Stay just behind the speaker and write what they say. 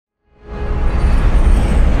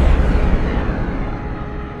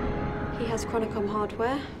Chronicom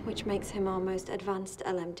hardware, which makes him our most advanced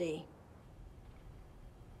LMD.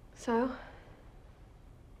 So,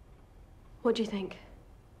 what do you think?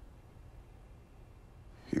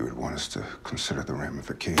 You would want us to consider the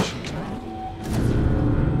ramifications.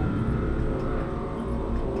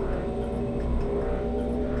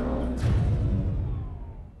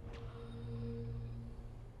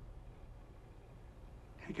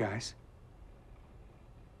 Hey, guys.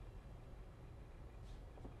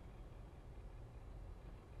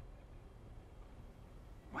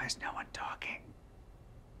 Why is no one talking?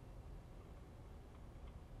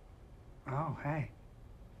 Oh, hey.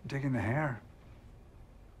 Digging the hair.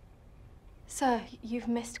 Sir, you've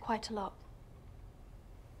missed quite a lot.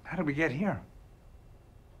 How did we get here?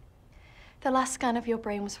 The last scan of your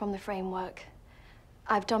brain was from the framework.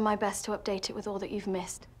 I've done my best to update it with all that you've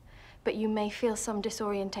missed, but you may feel some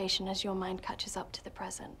disorientation as your mind catches up to the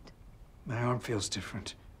present. My arm feels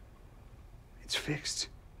different. It's fixed.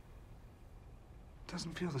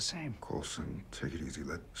 Doesn't feel the same. Coulson, take it easy.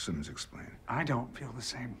 Let Simmons explain. I don't feel the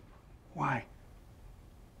same. Why?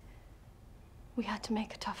 We had to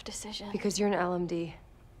make a tough decision. Because you're an LMD.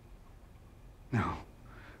 No.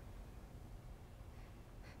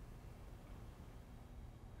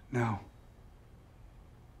 No.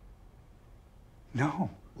 No.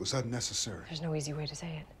 Was that necessary? There's no easy way to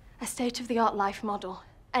say it. A state-of-the-art life model,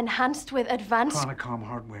 enhanced with advanced... Chronicom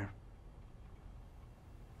hardware.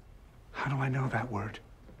 How do I know that word?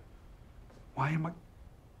 Why am I...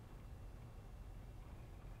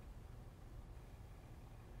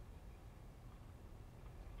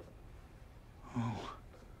 Oh.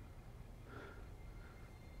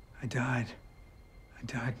 I died. I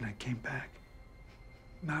died and I came back.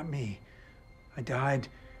 Not me. I died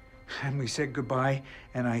and we said goodbye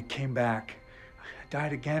and I came back. I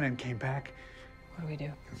died again and came back. What do we do?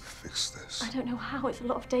 You fix this. I don't know how. It's a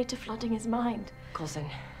lot of data flooding his mind. Coulson,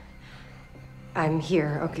 I'm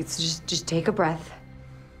here. Okay, so just take a breath.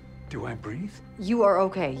 Do I breathe? You are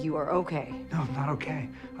okay. You are okay. No, I'm not okay.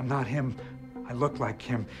 I'm not him. I look like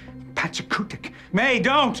him. Pachakutik. May,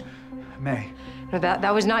 don't! May. No,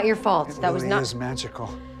 that was not your fault. It That was really not... is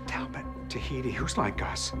magical. Talbot, Tahiti, who's like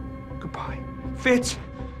us? Goodbye. Fitz!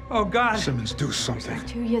 Oh, God! Simmons, do something.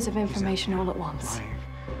 2 years of information all at once.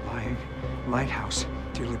 Lying. Lighthouse.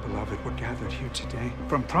 Dearly beloved, we're gathered here today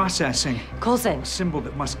from processing. Coulson. A symbol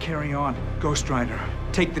that must carry on. Ghost Rider.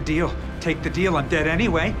 Take the deal. Take the deal. I'm dead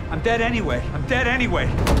anyway. I'm dead anyway. I'm dead anyway.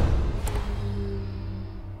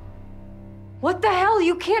 What the hell?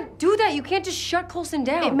 You can't do that. You can't just shut Coulson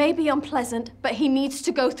down. It may be unpleasant, but he needs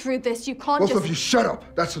to go through this. You can't Both of you, shut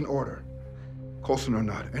up. That's an order. Coulson or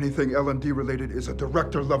not, anything L&D related is a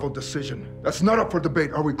director-level decision. That's not up for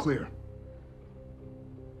debate. Are we clear?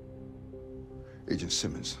 Agent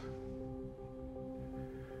Simmons,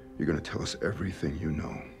 you're gonna tell us everything you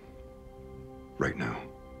know. Right now.